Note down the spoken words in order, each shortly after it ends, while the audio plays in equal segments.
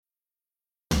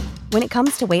When it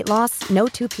comes to weight loss, no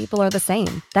two people are the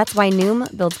same. That's why Noom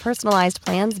builds personalized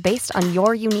plans based on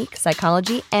your unique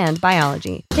psychology and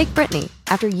biology. Take Brittany.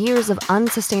 After years of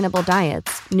unsustainable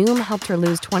diets, Noom helped her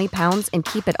lose 20 pounds and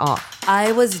keep it off.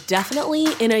 I was definitely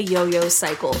in a yo-yo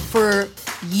cycle for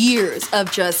years of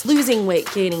just losing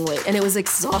weight, gaining weight, and it was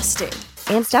exhausting.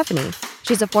 And Stephanie.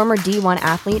 She's a former D1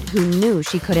 athlete who knew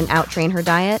she couldn't out-train her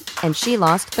diet, and she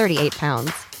lost 38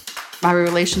 pounds. My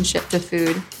relationship to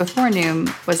food before Noom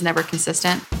was never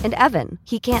consistent. And Evan,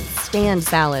 he can't stand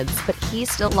salads, but he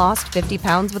still lost 50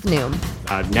 pounds with Noom.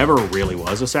 I never really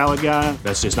was a salad guy.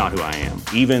 That's just not who I am.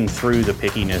 Even through the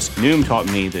pickiness, Noom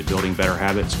taught me that building better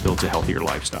habits builds a healthier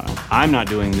lifestyle. I'm not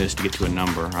doing this to get to a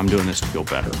number. I'm doing this to feel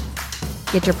better.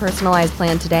 Get your personalized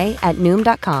plan today at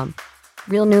Noom.com.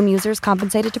 Real Noom users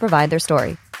compensated to provide their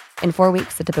story. In 4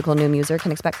 weeks, the typical Noom user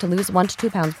can expect to lose 1 to 2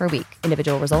 pounds per week.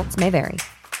 Individual results may vary.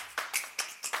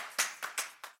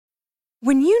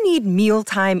 When you need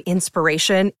mealtime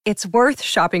inspiration, it's worth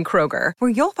shopping Kroger, where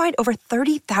you'll find over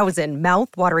 30,000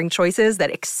 mouth-watering choices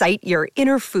that excite your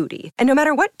inner foodie. And no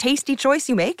matter what tasty choice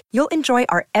you make, you'll enjoy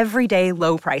our everyday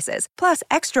low prices, plus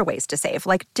extra ways to save,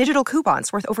 like digital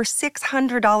coupons worth over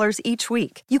 $600 each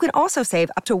week. You can also save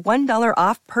up to $1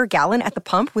 off per gallon at the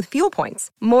pump with fuel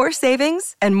points. More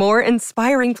savings and more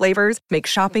inspiring flavors make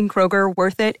shopping Kroger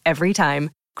worth it every time.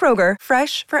 Kroger,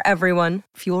 fresh for everyone.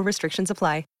 Fuel restrictions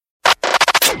apply.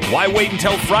 Why wait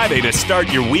until Friday to start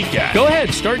your weekend? Go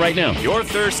ahead, start right now. You're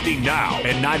thirsty now,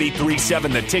 and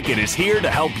 93.7 The Ticket is here to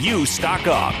help you stock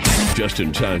up. Just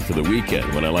in time for the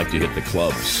weekend when I like to hit the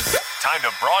clubs. Time to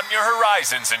broaden your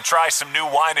horizons and try some new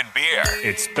wine and beer.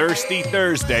 It's Thirsty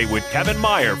Thursday with Kevin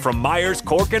Meyer from Meyer's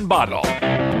Cork and Bottle.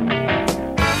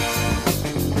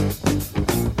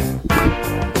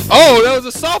 Oh, that was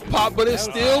a soft pop, but it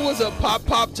still was a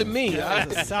pop to me. That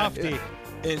was a softie.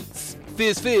 And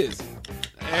fizz.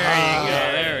 There you go.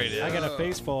 There it is. I got a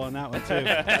face full on that one, too.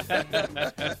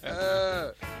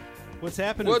 What's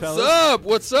happening, fellas?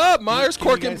 What's up? Myers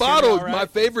Cork and Bottle, right? My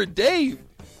favorite day.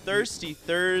 Thirsty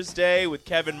Thursday with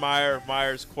Kevin Meyer of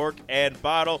Myers Cork and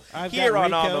Bottle. I've here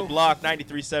got on Rico. the block,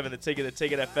 93.7 The Ticket,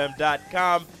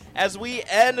 theticketfm.com. As we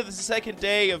end the second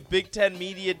day of Big Ten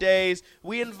Media Days,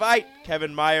 we invite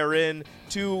Kevin Meyer in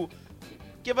to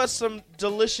give us some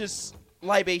delicious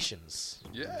libations.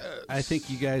 Yes. I think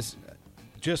you guys,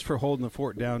 just for holding the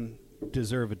fort down,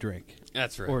 deserve a drink.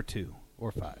 That's right. Or 2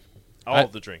 or 5. All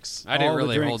of the drinks. I didn't All the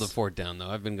really hold the drinks. fort down, though.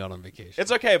 I've been gone on vacation.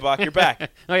 It's okay, Buck. You're back.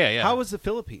 Oh, yeah. How was the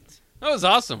Philippines? That was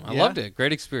awesome. I Yeah? loved it.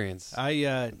 Great experience.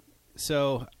 I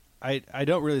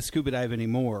don't really scuba dive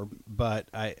anymore, but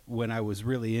when I was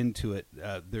really into it,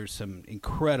 there's some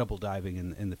incredible diving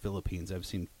in the Philippines. I've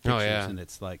seen pictures, and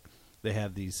it's like they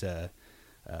have these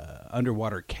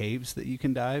underwater caves that you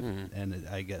can dive, and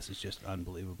I guess it's just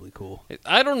unbelievably cool.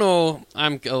 I don't know.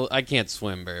 I can't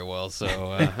swim very well,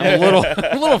 so I'm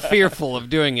a little fearful of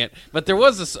doing it. But there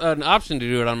was an option to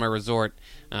do it on my resort.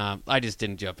 I just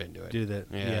didn't jump into it. Do that?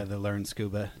 Yeah, the learn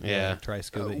scuba. Yeah, try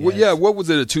scuba. What was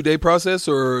it? A 2-day process,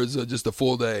 or is it just a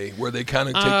full day where they kind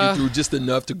of take you through just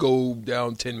enough to go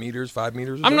down 10 meters, 5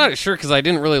 meters? I'm not sure because I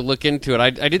didn't really look into it.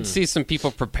 I did see some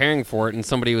people preparing for it, and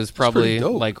somebody was probably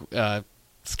like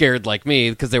scared like me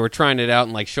because they were trying it out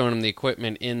and like showing them the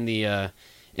equipment in the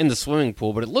swimming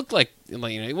pool. But it looked like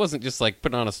it wasn't just like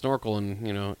putting on a snorkel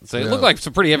and so it looked like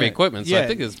some pretty heavy equipment. So I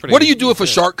think it's pretty. What do you do if a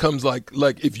shark comes like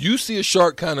if you see a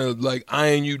shark kind of like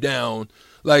eyeing you down?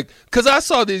 Like, because I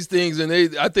saw these things, and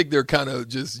I think they're kind of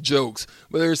just jokes,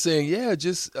 but they're saying,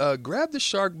 just grab the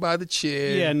shark by the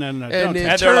chin. Yeah, no. And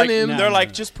then turn him. They're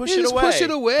like, just push it away. Push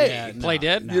it away. Yeah, Play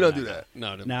dead? You don't do that.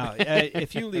 No. Now,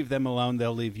 if you leave them alone,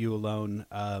 they'll leave you alone.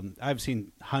 I've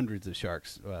seen hundreds of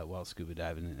sharks while scuba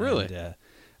diving. Really?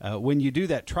 And, when you do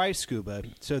that, try scuba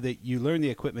so that you learn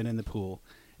the equipment in the pool.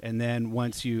 And then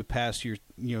once you pass your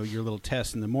little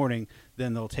test in the morning,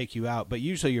 then they'll take you out. But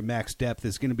usually your max depth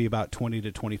is going to be about 20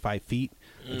 to 25 feet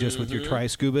just with your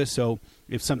tri-scuba. So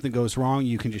if something goes wrong,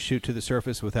 you can just shoot to the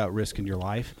surface without risking your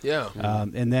life. Yeah.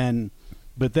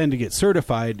 But then to get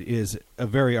certified is a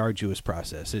very arduous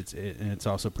process. It's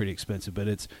also pretty expensive. But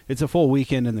it's a full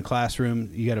weekend in the classroom.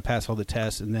 You got to pass all the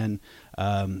tests, and then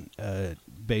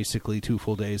basically 2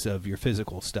 full days of your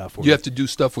physical stuff. You have to do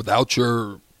stuff without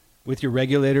your... With your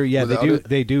regulator, yeah, Without it?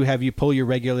 they do have you pull your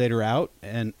regulator out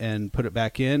and put it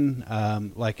back in.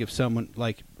 Like if someone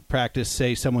practice,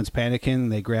 say someone's panicking,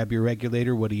 they grab your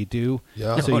regulator. What do you do?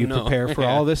 Yeah. So you prepare for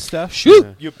all this stuff.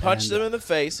 Shoot! You punch them in the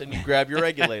face and you grab your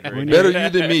regulator. Better you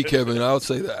than me, Kevin. I'll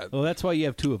say that. Well, that's why you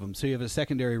have 2 of them. So you have a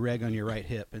secondary reg on your right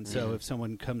hip, and so if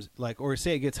someone comes or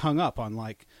say it gets hung up on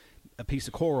a piece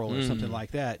of coral or something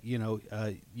like that.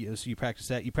 So you practice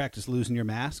that. You practice losing your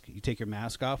mask. You take your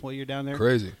mask off while you're down there.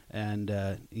 Crazy. And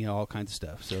all kinds of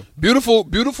stuff. So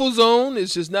beautiful zone.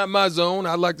 It's just not my zone.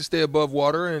 I like to stay above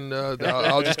water, and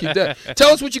I'll just keep that.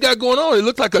 Tell us what you got going on. It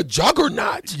looked like a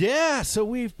juggernaut. Yeah. So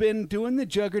we've been doing the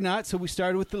juggernaut. So we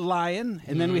started with the lion,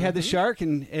 and then we had the shark,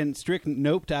 and Strick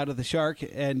noped out of the shark,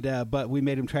 and but we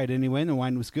made him try it anyway, and the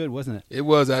wine was good, wasn't it? It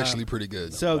was actually pretty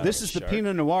good. So this is the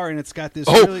Pinot Noir, and it's got this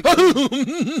really cool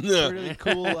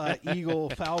eagle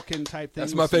falcon type thing.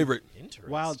 That's my favorite.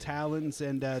 Wild talons,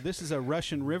 and this is a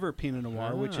Russian River Pinot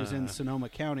Noir, which is in Sonoma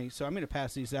County. So I'm going to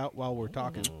pass these out while we're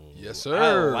talking. Yes, sir.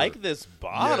 I like this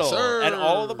bottle. Yes, sir. And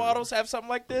all of the bottles have something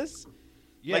like this?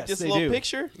 Yes, like this they little do.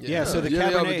 picture? Yeah, so the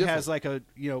Cabernet has like a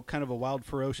kind of a wild,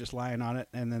 ferocious lion on it,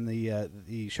 and then the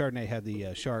Chardonnay had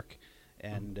the shark,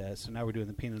 and so now we're doing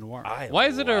the Pinot Noir. Why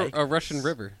is it a Russian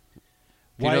river?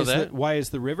 Why is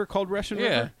the river called Russian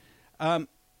River?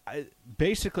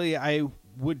 Basically, I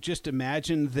would just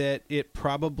imagine that it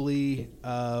probably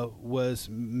was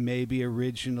maybe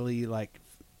originally like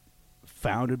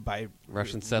founded by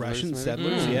Russian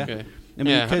settlers. Yeah. Okay. I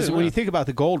mean, because when you think about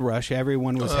the gold rush,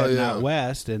 everyone was heading out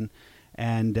west, and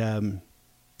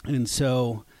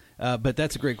so. But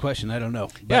that's a great question. I don't know.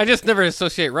 But, I just never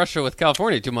associate Russia with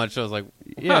California too much. So I was like,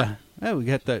 yeah. Oh, we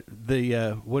got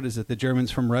the what is it? The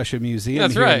Germans from Russia Museum.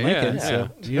 That's here right. in Lincoln,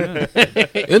 Yeah. So,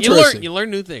 Interesting. You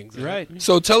learn new things. Right.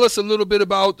 So tell us a little bit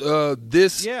about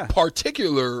this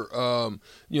particular,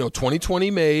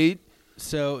 2020 made.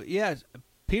 So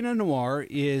Pinot Noir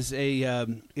is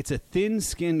it's a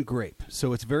thin-skinned grape,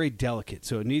 so it's very delicate.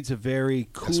 So it needs a very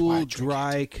cool,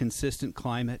 dry, consistent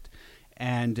climate.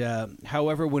 And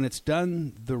however, when it's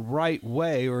done the right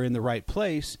way or in the right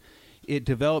place, it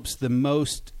develops the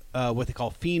most what they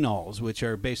call phenols, which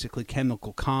are basically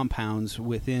chemical compounds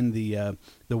within the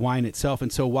wine itself.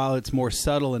 And so while it's more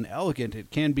subtle and elegant,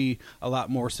 it can be a lot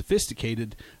more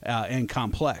sophisticated and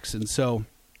complex. And so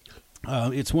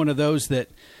it's one of those that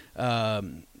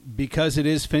because it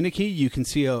is finicky, you can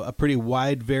see a pretty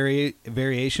wide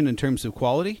variation in terms of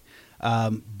quality.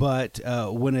 But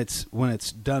when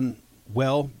it's done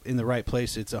well in the right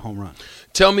place, it's a home run.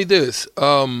 Tell me this.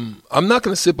 I'm not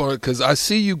going to sip on it because I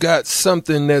see you got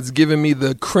something that's giving me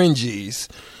the cringies.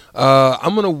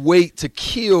 I'm going to wait to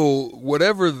kill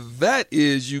whatever that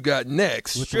is you got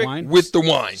next. With the wine? With the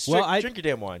wine. Well, Drink your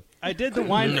damn wine. I did the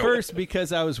wine first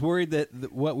because I was worried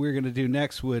that what we were going to do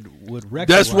next would wreck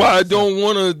That's the wine. why I don't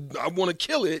want to. I want to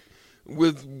kill it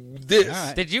with this.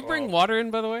 Right. Did you bring water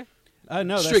in, by the way?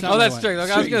 No, that's Stricky. not Oh, my that's wine. Stricky. I was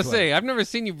going to Stricky's say, I've never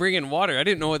seen you bring in water. I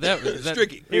didn't know what that was.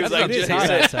 Stricky. He was like, It is he hot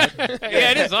said- outside.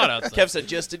 Yeah, it is hot outside. Kev said,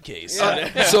 just in case. So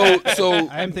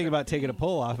I am thinking about taking a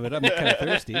pull off of it. I'm kind of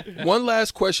thirsty. one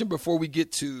last question before we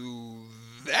get to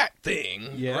that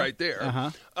thing right there.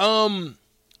 Uh-huh.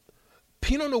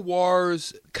 Pinot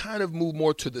Noirs kind of move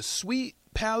more to the sweet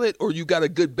palate, or you got a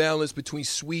good balance between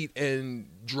sweet and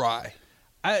dry?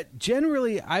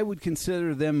 Generally, I would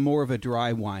consider them more of a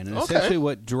dry wine. And essentially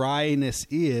what dryness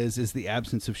is the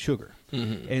absence of sugar.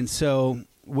 Mm-hmm. And so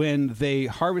when they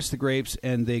harvest the grapes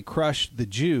and they crush the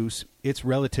juice, it's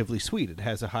relatively sweet. It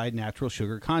has a high natural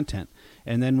sugar content.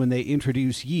 And then when they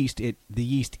introduce yeast, the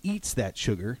yeast eats that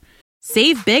sugar.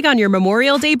 Save big on your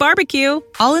Memorial Day barbecue,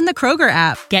 all in the Kroger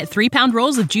app. Get 3-pound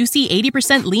rolls of juicy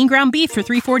 80% lean ground beef for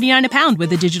 $3.49 a pound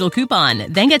with a digital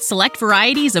coupon. Then get select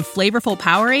varieties of flavorful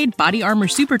Powerade, Body Armor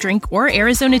Super Drink, or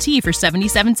Arizona tea for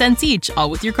 77 cents each,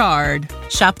 all with your card.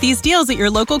 Shop these deals at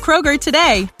your local Kroger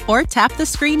today, or tap the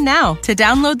screen now to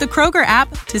download the Kroger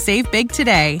app to save big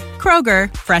today.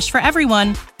 Kroger, fresh for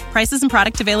everyone. Prices and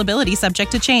product availability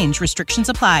subject to change. Restrictions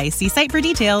apply. See site for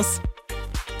details.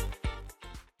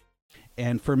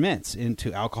 And ferments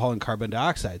into alcohol and carbon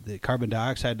dioxide. The carbon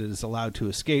dioxide is allowed to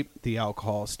escape. The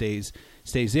alcohol stays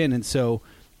in. And so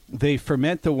they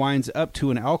ferment the wines up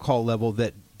to an alcohol level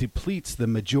that depletes the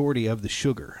majority of the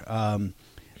sugar.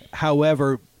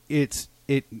 However, it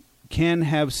can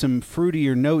have some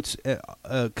fruitier notes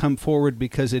come forward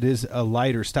because it is a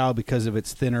lighter style because of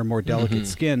its thinner, more delicate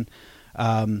skin.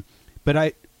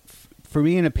 But for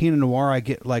me in a Pinot Noir, I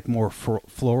get like more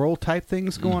floral type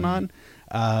things going on.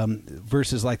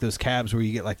 Versus like those cabs where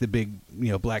you get like the big,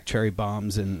 black cherry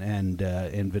bombs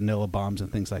and vanilla bombs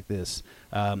and things like this.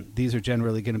 These are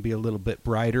generally going to be a little bit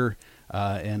brighter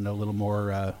and a little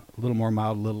more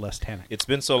mild, a little less tannic. It's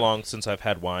been so long since I've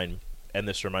had wine, and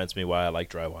this reminds me why I like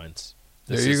dry wines.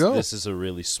 There you go. This is a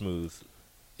really smooth,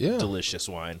 delicious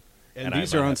wine. And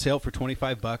these are on sale for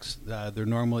 $25. They're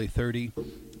normally $30.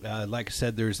 Like I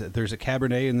said, there's a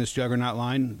Cabernet in this Juggernaut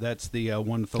line. That's the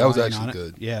one with the that was lion actually on it.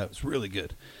 good. Yeah, it's really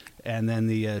good. and then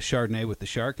the Chardonnay with the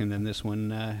shark, and then this one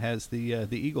has the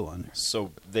eagle on there.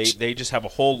 So they just have a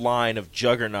whole line of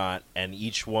Juggernaut, and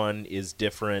each one is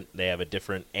different. They have a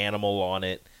different animal on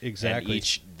it. Exactly. And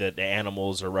each the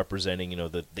animals are representing,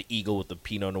 the eagle with the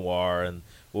Pinot Noir, and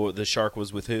the shark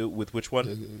was with who? With which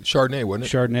one? Chardonnay, wasn't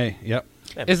it? Chardonnay. Yep.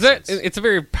 It's a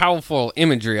very powerful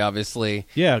imagery, obviously.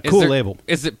 Yeah, cool label.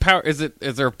 Is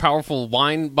there a powerful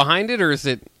wine behind it, or is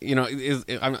it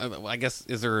I guess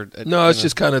is there? No, it's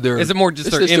just kind of their. Is it more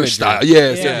just their image? Their style? Yeah,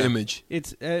 it's their image.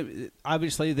 It's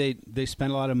obviously they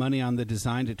spend a lot of money on the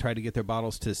design to try to get their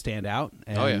bottles to stand out,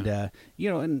 and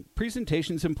and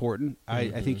presentation's important.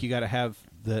 I think you got to have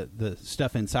the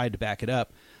stuff inside to back it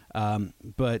up.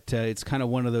 But it's kind of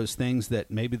one of those things that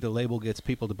maybe the label gets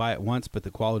people to buy it once, but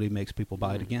the quality makes people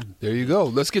buy it again. There you go.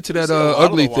 Let's get to that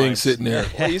ugly thing sitting there.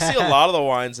 Well, you see a lot of the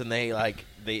wines, and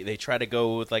they try to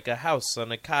go with like a house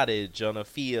on a cottage on a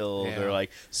field, or like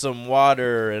some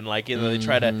water, and they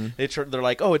try to they're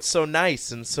like, oh, it's so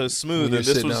nice and so smooth, and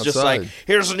this was just like,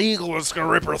 here's an eagle that's gonna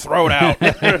rip her throat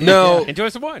out. No, enjoy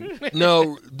some wine.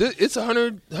 No, it's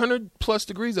 100 plus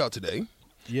degrees out today.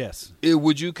 Yes.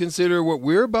 Would you consider what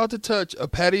we're about to touch a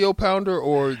patio pounder,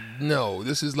 or no?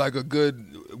 This is like a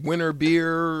good winter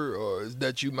beer, or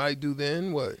that you might do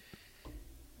then? What?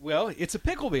 Well, it's a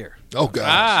pickle beer. Oh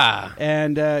gosh.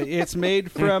 And it's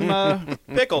made from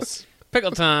pickles.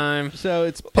 Pickle time. So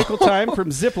it's pickle time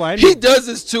from Zipline. He does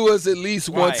this to us at least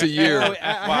once a year.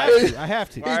 I have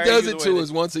to. He does it to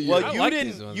us once a year.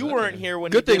 Well, you weren't here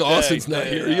when. Good thing Austin's not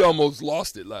here. He almost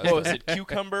lost it last. What was it?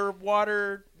 Cucumber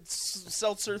water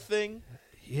seltzer thing?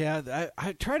 Yeah,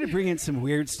 I try to bring in some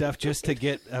weird stuff just to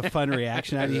get a fun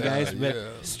reaction out of you guys, but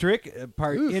Strick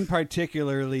in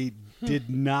particularly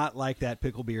did not like that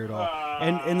pickle beer at all.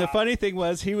 And the funny thing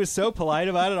was, he was so polite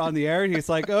about it on the air, and he's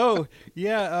like, oh,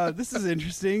 yeah, this is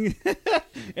interesting.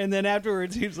 And then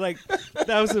afterwards, he was like,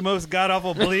 that was the most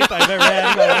god-awful bleep I've ever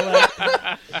had in my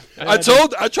life.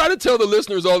 I try to tell the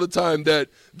listeners all the time that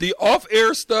the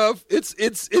off-air stuff, it's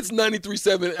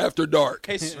 93.7 After Dark.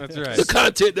 Hey, that's right. The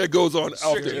content that goes on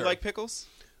out there. Do you like pickles?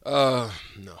 No.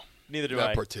 Neither do Not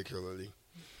I. particularly.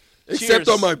 Except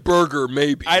on my burger,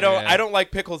 maybe. I don't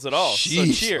like pickles at all.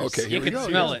 Sheesh. So cheers. Okay, You can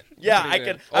smell it. Yeah, I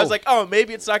can. I was like, oh,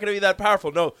 maybe it's not going to be that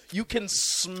powerful. No, you can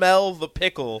smell the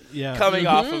pickle coming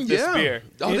off of this beer.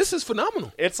 Oh, this is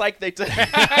phenomenal. It's like they took.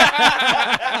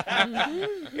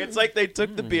 It's like they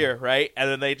took the beer, right, and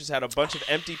then they just had a bunch of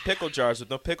empty pickle jars with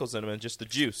no pickles in them and just the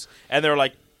juice, and they're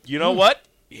like, you know what?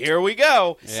 Here we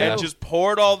go, and just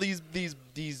poured all these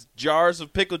jars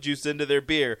of pickle juice into their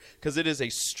beer because it is a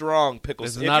strong pickle.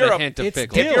 There's not a hint of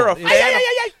pickle. If you're a fan,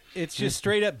 it's just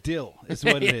straight up dill is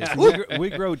what it is. We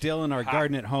grow dill in our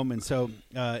garden at home, and so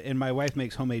and my wife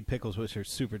makes homemade pickles, which are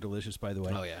super delicious, by the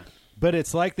way. Oh yeah. But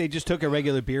it's like they just took a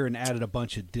regular beer and added a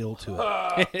bunch of dill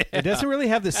to it. It doesn't really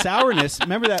have the sourness.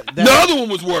 Remember that? The other one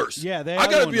was worse. Yeah, I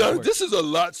got to be honest. This is a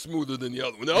lot smoother than the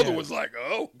other one. The other one's like,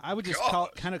 I would just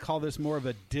kind of call this more of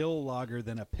a dill lager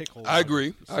than a pickle. I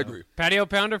agree. I agree. Patio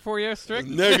pounder for you, Strick?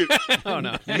 Negative. Oh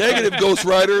no. Negative, Ghost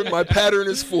Rider. My pattern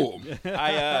is full.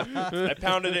 I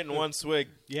pounded it in one swig.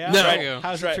 Yeah. No.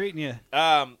 How's it treating you?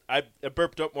 I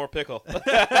burped up more pickle.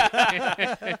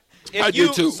 I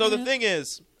did too. So the thing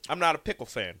is, I'm not a pickle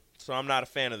fan, so I'm not a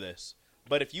fan of this.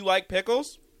 But if you like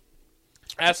pickles,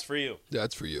 that's for you.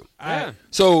 That's for you. Yeah.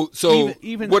 So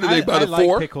even what are they by the I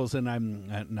four? like pickles, and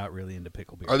I'm not really into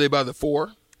pickle beer. Are they by the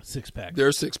 4? 6-pack.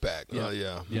 They're 6-pack. Yeah. Oh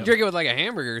yeah. You drink it with like a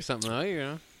hamburger or something, though. You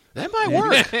know. That might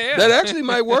work. Yeah. That actually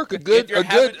might work. A good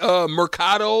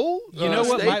Mercado. You know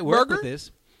what steak might work burger? with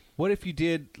this? What if you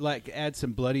did add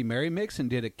some Bloody Mary mix and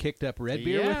did a kicked up red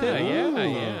beer with it?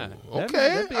 Yeah. Okay,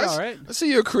 That'd be all right. I see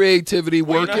your creativity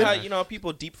Well, working. you know how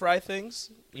people deep fry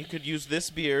things? You could use this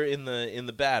beer in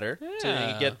the batter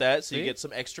to get that, so you get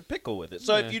some extra pickle with it.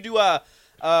 So if you do a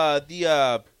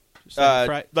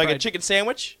chicken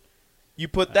sandwich, you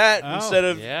put that instead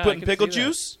of putting pickle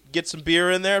juice. Get some beer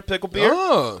in there, pickle beer.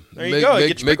 Oh, there you go.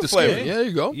 Get your pickle flavor. Yeah, there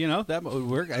you go. You know that would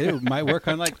work. It might work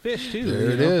on like fish too.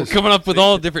 There it is. We're coming up with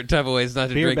all different type of ways not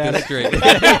to Beer drink this straight.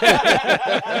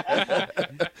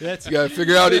 You got to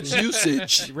figure out its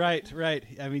usage. Right.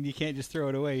 I mean, you can't just throw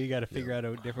it away. You got to figure out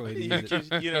a different way to use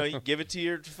it. You give it to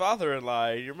your father-in-law,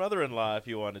 your mother-in-law if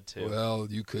you wanted to. Well,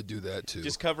 you could do that too.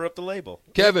 Just cover up the label.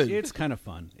 Kevin, It's kind of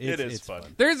fun. It's fun.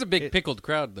 There is a big pickled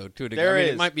crowd, though, to a degree. There I mean,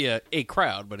 is. It might be a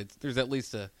crowd, but there's at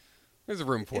least a There's a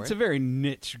room for it. It's a very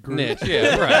niche group. Niche,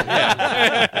 yeah, right.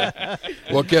 Yeah.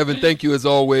 Well, Kevin, thank you as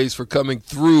always for coming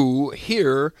through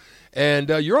here. And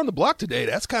you're on the block today.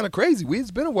 That's kind of crazy.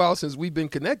 It's been a while since we've been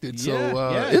connected,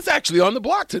 so it's actually on the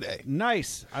block today.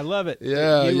 Nice. I love it.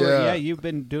 Yeah. You've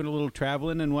been doing a little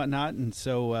traveling and whatnot, and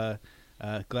so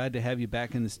glad to have you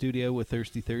back in the studio with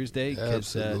Thirsty Thursday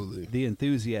because the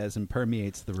enthusiasm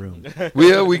permeates the room.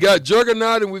 We got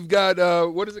Juggernaut, and we've got,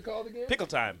 what is it called again? Pickle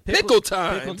Time. Pickle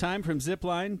Time. Pickle Time from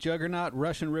Zipline, Juggernaut,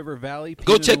 Russian River Valley.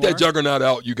 Go check that Juggernaut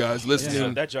out, you guys.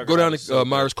 Listen, go down to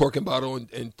Myers Cork and Bottle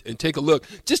and take a look.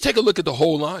 Just take a look at the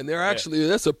whole line.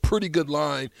 That's a pretty good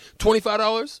line.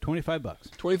 $25? $25.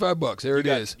 $25. There it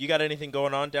is. You got anything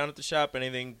going on down at the shop?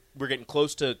 Anything? We're getting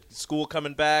close to school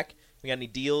coming back. We got any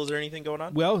deals or anything going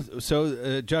on? Well,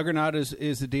 so Juggernaut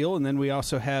is the deal, and then we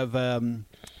also have, let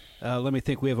me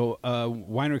think, we have a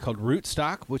winery called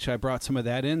Rootstock, which I brought some of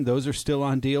that in. Those are still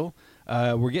on deal.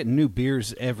 We're getting new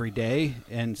beers every day,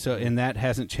 and that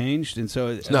hasn't changed. And so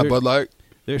it's not Bud Light.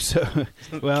 There's so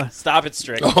well. Stop it,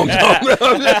 Strick. Oh no!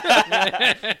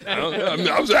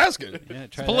 I was asking. Yeah,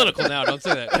 it's political now. Don't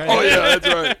say that. Yeah, that's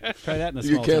right. Try that in a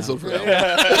you small get canceled town. for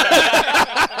that.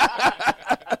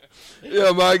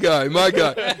 Yeah, my guy.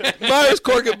 Myers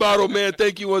Cork and Bottle, man,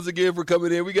 thank you once again for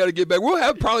coming in. We got to get back. We'll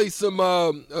have probably some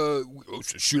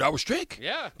Shoot Hour Strick.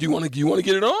 Yeah. Do you want to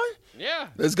get it on? Yeah.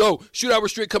 Let's go. Shoot Hour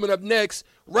Strick coming up next,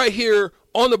 right here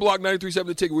on the block 93.7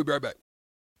 The Ticket. We'll be right back.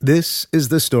 This is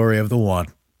the story of the one.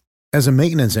 As a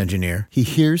maintenance engineer, he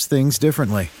hears things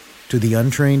differently. To the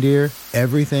untrained ear,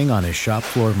 everything on his shop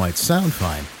floor might sound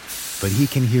fine, but he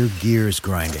can hear gears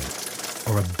grinding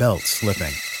or a belt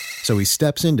slipping. So he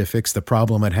steps in to fix the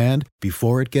problem at hand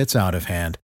before it gets out of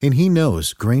hand. And he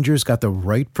knows Grainger's got the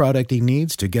right product he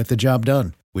needs to get the job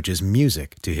done, which is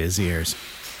music to his ears.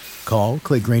 Call,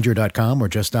 click Grainger.com, or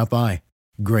just stop by.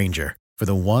 Grainger, for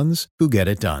the ones who get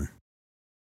it done.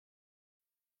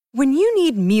 When you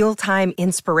need mealtime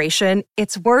inspiration,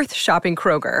 it's worth shopping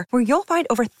Kroger, where you'll find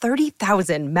over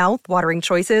 30,000 mouth-watering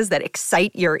choices that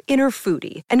excite your inner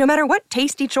foodie. And no matter what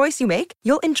tasty choice you make,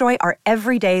 you'll enjoy our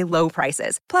everyday low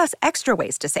prices, plus extra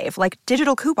ways to save, like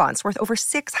digital coupons worth over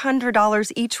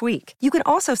 $600 each week. You can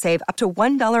also save up to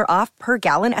 $1 off per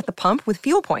gallon at the pump with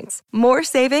fuel points. More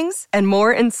savings and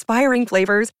more inspiring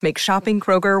flavors make shopping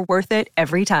Kroger worth it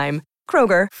every time.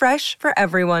 Kroger, fresh for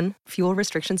everyone. Fuel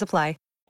restrictions apply.